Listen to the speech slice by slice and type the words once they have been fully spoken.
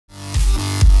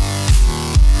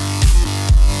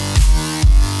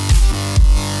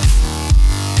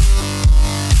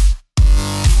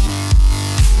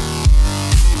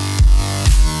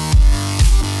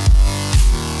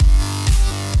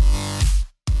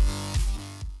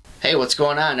Hey, what's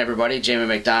going on, everybody? Jamie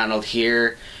MacDonald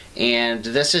here, and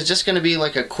this is just going to be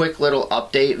like a quick little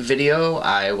update video.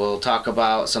 I will talk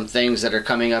about some things that are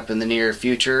coming up in the near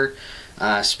future,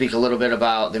 speak a little bit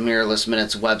about the Mirrorless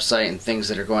Minutes website and things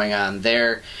that are going on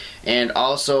there, and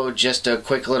also just a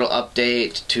quick little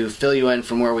update to fill you in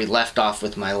from where we left off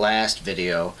with my last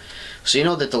video. So you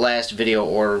know that the last video,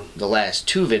 or the last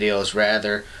two videos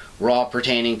rather, were all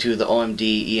pertaining to the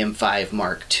OMD EM5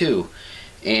 Mark II.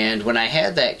 And when I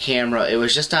had that camera, it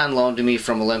was just on loan to me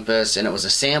from Olympus, and it was a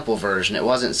sample version. It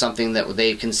wasn't something that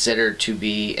they considered to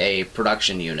be a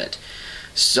production unit.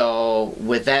 So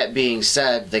with that being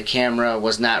said, the camera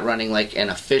was not running like an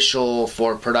official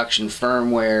for production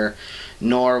firmware,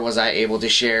 nor was I able to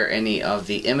share any of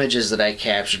the images that I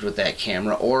captured with that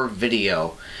camera or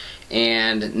video.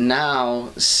 And now,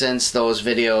 since those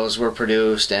videos were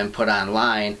produced and put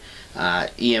online,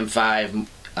 EM5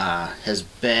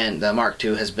 the Mark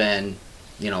II has been,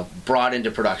 brought into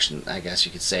production, I guess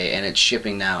you could say, and it's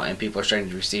shipping now, and people are starting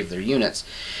to receive their units.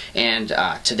 And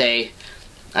today,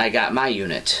 I got my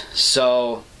unit.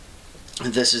 So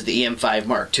this is the EM5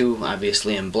 Mark II,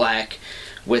 obviously in black,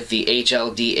 with the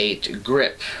HLD8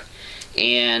 grip.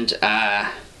 And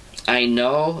I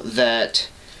know that,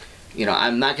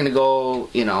 I'm not going to go,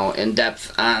 in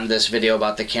depth on this video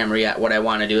about the camera yet. What I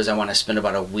want to do is I want to spend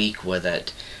about a week with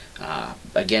it.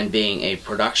 Again, being a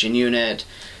production unit,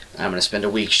 I'm going to spend a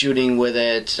week shooting with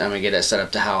it. I'm going to get it set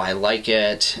up to how I like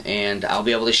it, and I'll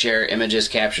be able to share images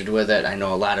captured with it. I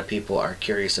know a lot of people are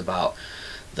curious about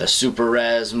the super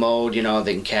res mode.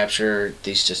 They can capture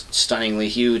these just stunningly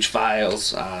huge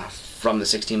files from the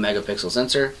 16 megapixel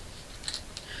sensor.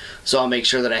 So I'll make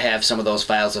sure that I have some of those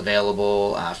files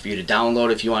available for you to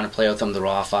download if you want to play with them, the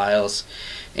raw files.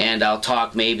 And I'll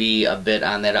talk maybe a bit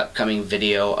on that upcoming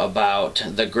video about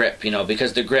the grip,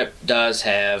 because the grip does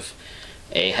have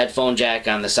a headphone jack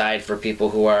on the side for people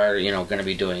who are, going to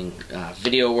be doing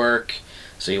video work.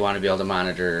 So you want to be able to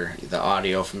monitor the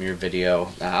audio from your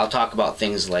video. I'll talk about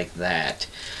things like that.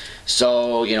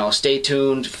 So, stay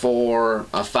tuned for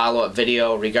a follow-up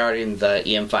video regarding the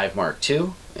EM5 Mark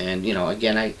II. And,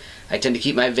 again, I tend to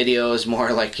keep my videos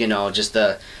more like, just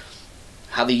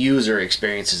how the user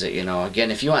experiences it.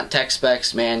 Again, if you want tech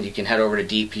specs, man, you can head over to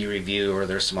DP Review, or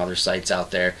there's some other sites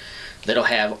out there that'll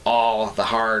have all the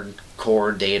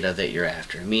hardcore data that you're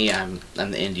after. Me, I'm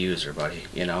the end user, buddy.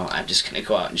 I'm just gonna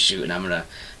go out and shoot, and I'm gonna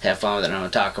have fun with it, and I'm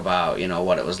gonna talk about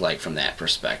what it was like from that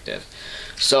perspective.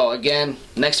 So again,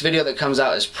 next video that comes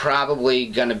out is probably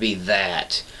gonna be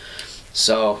that.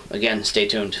 So again, stay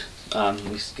tuned. Let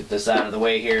me get this out of the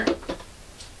way here.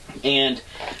 And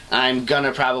I'm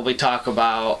gonna probably talk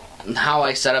about how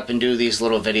I set up and do these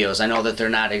little videos. I know that they're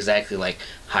not exactly like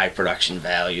high production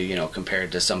value,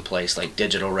 compared to some place like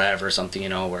Digital Rev or something,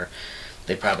 where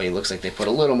they probably, looks like they put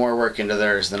a little more work into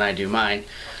theirs than I do mine.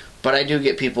 But I do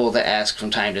get people that ask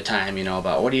from time to time,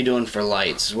 about what are you doing for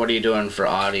lights, what are you doing for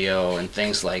audio, and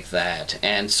things like that.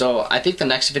 And so I think the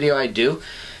next video I do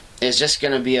is just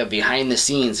going to be a behind the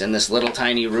scenes in this little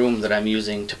tiny room that I'm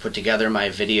using to put together my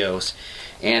videos.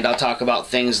 And I'll talk about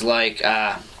things like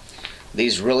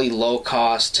these really low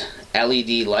cost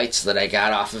LED lights that I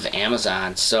got off of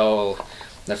Amazon. So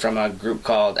they're from a group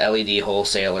called LED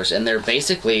Wholesalers, and they're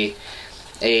basically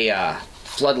a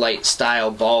floodlight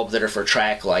style bulb that are for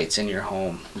track lights in your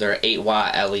home. They're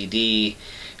 8-watt LED,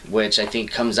 which I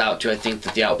think comes out to, I think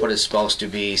that the output is supposed to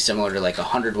be similar to like a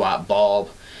 100-watt bulb.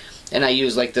 And I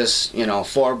use like this,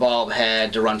 4 bulb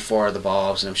head to run 4 of the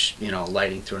bulbs, and I'm,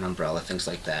 lighting through an umbrella, things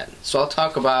like that. So I'll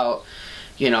talk about,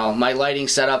 my lighting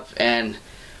setup, and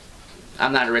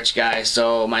I'm not a rich guy,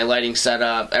 so my lighting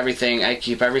setup, everything, I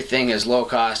keep everything as low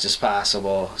cost as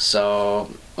possible. So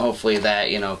hopefully that,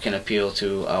 can appeal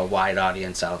to a wide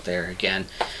audience out there. Again,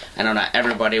 I know not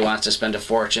everybody wants to spend a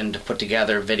fortune to put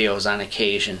together videos on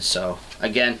occasion. So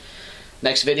again,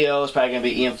 next video is probably going to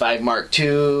be EM5 Mark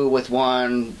II with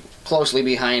one closely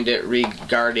behind it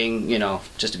regarding,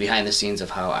 just behind the scenes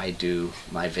of how I do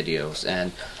my videos,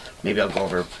 and maybe I'll go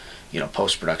over,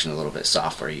 post-production a little bit,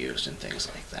 software used and things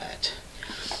like that.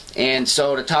 And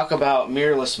so to talk about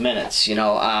Mirrorless Minutes,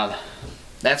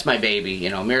 that's my baby.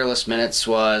 Mirrorless Minutes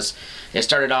it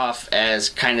started off as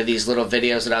kind of these little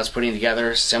videos that I was putting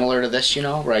together similar to this,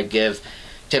 where I give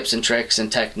tips and tricks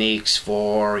and techniques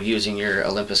for using your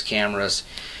Olympus cameras,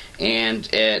 and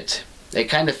it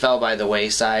kind of fell by the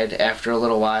wayside after a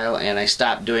little while, and I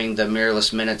stopped doing the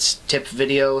Mirrorless Minutes tip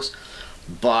videos.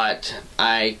 But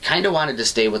I kind of wanted to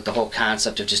stay with the whole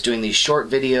concept of just doing these short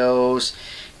videos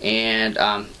and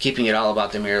keeping it all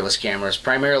about the mirrorless cameras.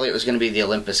 Primarily it was going to be the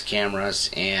Olympus cameras,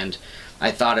 and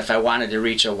I thought if I wanted to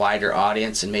reach a wider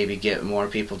audience and maybe get more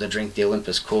people to drink the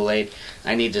Olympus Kool-Aid,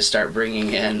 I need to start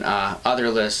bringing in other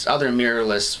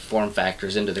mirrorless form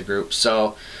factors into the group.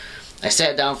 So I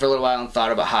sat down for a little while and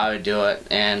thought about how I would do it,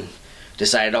 and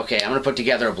decided, okay, I'm going to put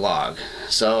together a blog.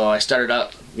 So I started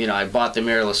up, I bought the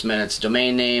Mirrorless Minutes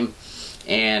domain name,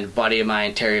 and a buddy of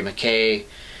mine, Terry McKay,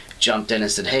 jumped in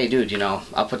and said, hey dude,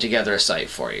 I'll put together a site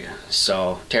for you.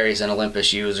 So Terry's an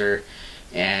Olympus user,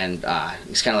 and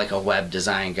he's kind of like a web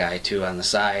design guy too on the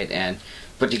side, and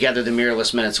put together the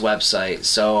Mirrorless Minutes website.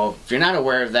 So if you're not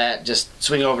aware of that, just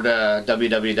swing over to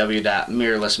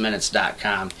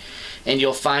www.mirrorlessminutes.com, and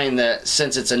you'll find that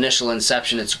since its initial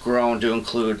inception, it's grown to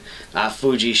include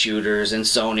Fuji shooters and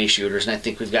Sony shooters, and I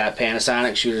think we've got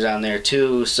Panasonic shooters on there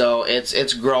too. So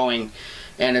it's growing,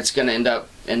 and it's going to end up,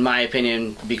 in my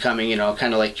opinion, becoming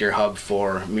kind of like your hub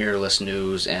for mirrorless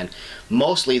news. And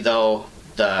mostly though,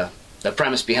 the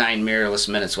premise behind Mirrorless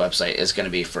Minutes website is going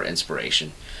to be for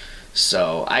inspiration.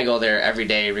 So I go there every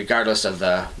day, regardless of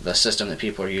the system that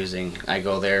people are using. I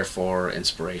go there for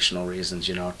inspirational reasons,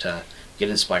 to get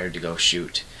inspired to go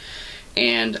shoot.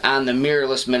 And on the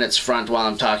Mirrorless Minutes front, while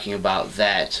I'm talking about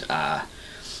that,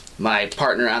 my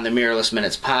partner on the Mirrorless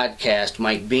Minutes podcast,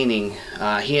 Mike Beaning,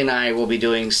 he and I will be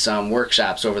doing some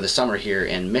workshops over the summer here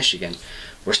in Michigan.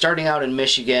 We're starting out in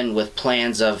Michigan with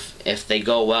plans of, if they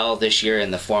go well this year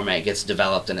and the format gets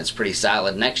developed and it's pretty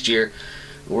solid, next year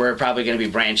we're probably going to be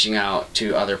branching out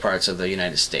to other parts of the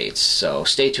United States. So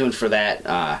stay tuned for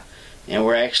that. And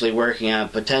we're actually working on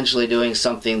potentially doing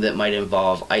something that might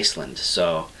involve Iceland.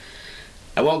 So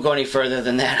I won't go any further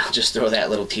than that. I'll just throw that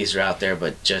little teaser out there.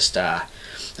 But just,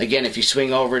 again, if you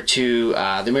swing over to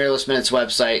the Mirrorless Minutes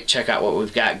website, check out what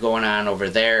we've got going on over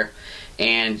there.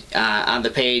 And on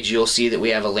the page, you'll see that we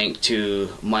have a link to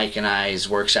Mike and I's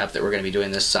workshop that we're going to be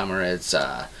doing this summer. It's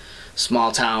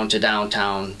small town to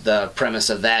downtown. The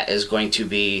premise of that is going to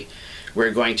be,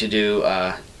 we're going to do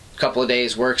couple of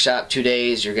days workshop, 2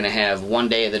 days. You're going to have 1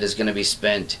 day that is going to be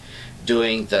spent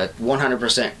doing the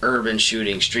 100% urban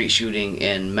shooting, street shooting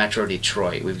in Metro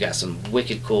Detroit. We've got some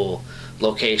wicked cool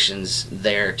locations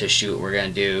there to shoot. We're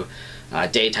going to do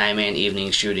daytime and evening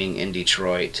shooting in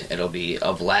Detroit. It'll be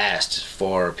a blast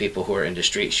for people who are into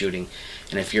street shooting,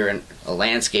 and if you're a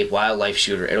landscape wildlife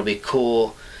shooter, it'll be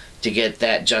cool to get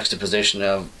that juxtaposition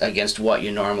of against what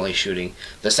you're normally shooting.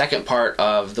 The second part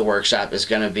of the workshop is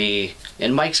going to be,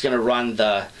 and Mike's going to run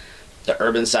the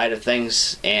urban side of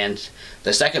things, and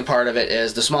the second part of it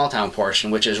is the small town portion,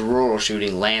 which is rural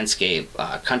shooting, landscape,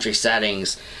 country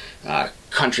settings,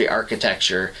 country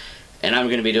architecture, and I'm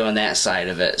going to be doing that side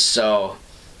of it. So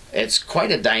it's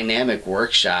quite a dynamic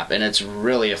workshop, and it's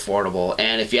really affordable.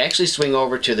 And if you actually swing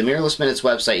over to the Mirrorless Minutes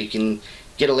website, you can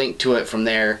get a link to it from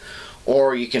there,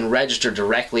 or you can register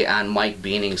directly on Mike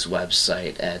Beaning's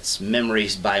website. It's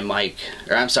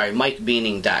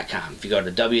MikeBeaning.com. If you go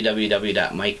to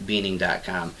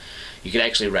www.mikebeaning.com, you can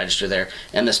actually register there.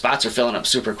 And the spots are filling up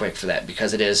super quick for that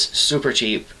because it is super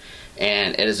cheap,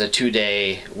 and it is a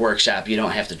 2-day workshop. You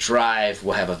don't have to drive.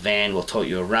 We'll have a van. We'll tote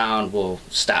you around. We'll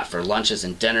stop for lunches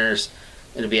and dinners.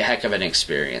 It'll be a heck of an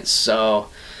experience. So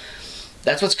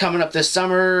that's what's coming up this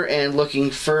summer, and looking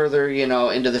further,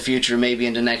 into the future, maybe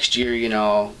into next year,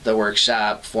 the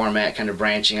workshop format kind of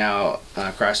branching out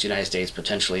across the United States,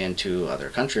 potentially into other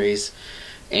countries.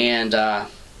 And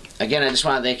again, I just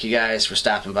want to thank you guys for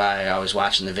stopping by, always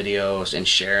watching the videos and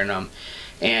sharing them.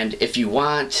 And if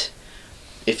you're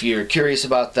curious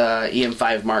about the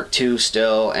EM5 Mark II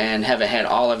still, and haven't had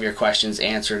all of your questions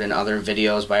answered in other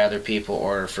videos by other people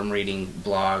or from reading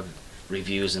blog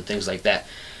reviews and things like that,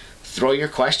 throw your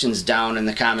questions down in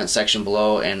the comment section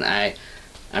below, and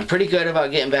I'm pretty good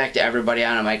about getting back to everybody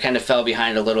on them. I kind of fell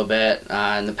behind a little bit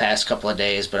in the past couple of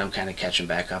days, but I'm kind of catching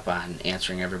back up on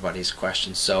answering everybody's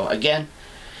questions. So again,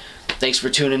 thanks for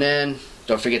tuning in.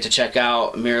 Don't forget to check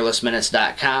out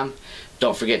mirrorlessminutes.com.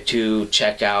 Don't forget to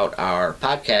check out our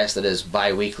podcast that is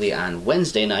bi-weekly on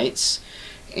Wednesday nights.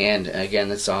 And again,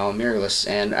 it's all mirrorless.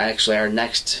 And actually, our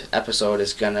next episode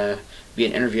is going to be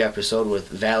an interview episode with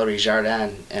Valerie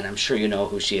Jardin, and I'm sure you know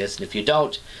who she is. And if you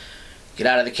don't, get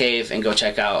out of the cave and go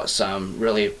check out some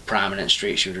really prominent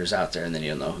street shooters out there, and then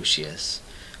you'll know who she is.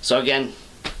 So again,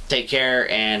 take care,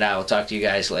 and I will talk to you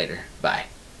guys later. Bye.